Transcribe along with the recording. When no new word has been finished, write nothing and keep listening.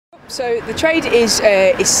So the trade is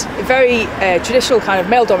it's a very traditional kind of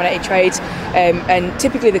male-dominated trade, and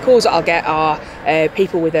typically the calls that I'll get are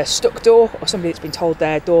people with a stuck door, or somebody that's been told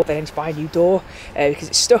their door they need to buy a new door because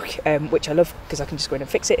it's stuck, which I love because I can just go in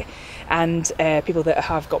and fix it, and people that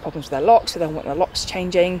have got problems with their locks, so they want their locks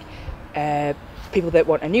changing, people that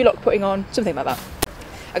want a new lock putting on, something like that.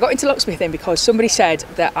 I got into locksmithing because somebody said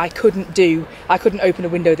that I couldn't open a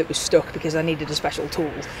window that was stuck because I needed a special tool.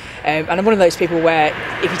 And I'm one of those people where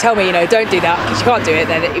if you tell me, don't do that because you can't do it,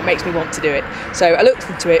 then it makes me want to do it. So I looked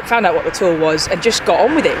into it, found out what the tool was, and just got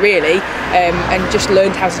on with it really, and just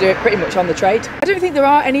learned how to do it pretty much on the trade. I don't think there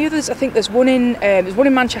are any others. I think there's one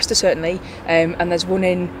in Manchester certainly, and there's one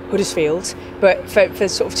in Huddersfield. But for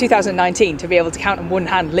sort of 2019, to be able to count on one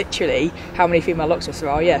hand literally how many female locksmiths there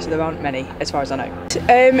are, so there aren't many as far as I know.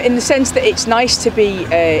 In the sense that it's nice to be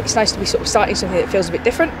sort of starting something that feels a bit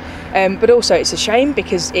different, but also it's a shame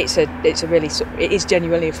because it is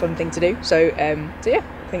genuinely a fun thing to do. So yeah,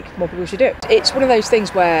 I think more people should do it. It's one of those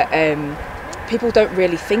things where people don't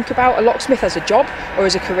really think about a locksmith as a job or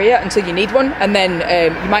as a career until you need one, and then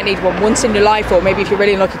you might need one once in your life, or maybe if you're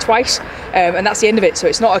really unlucky twice, and that's the end of it. So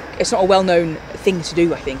it's not a well-known thing to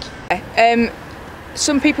do, I think.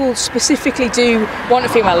 Some people specifically do want a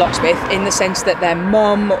female locksmith in the sense that their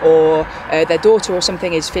mum or their daughter or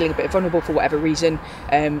something is feeling a bit vulnerable for whatever reason.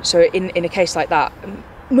 So in a case like that,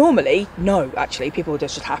 normally, no, actually, people are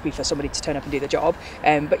just happy for somebody to turn up and do the job.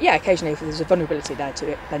 But yeah, occasionally if there's a vulnerability there to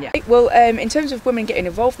it, then yeah. Well, in terms of women getting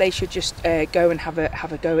involved, they should just go and have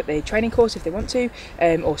a go at the training course if they want to,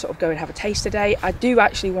 or sort of go and have a taster day. I do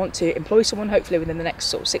actually want to employ someone, hopefully within the next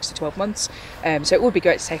sort of 6 to 12 months. So it would be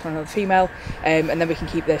great to take on another female, and then we can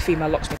keep the female locksmith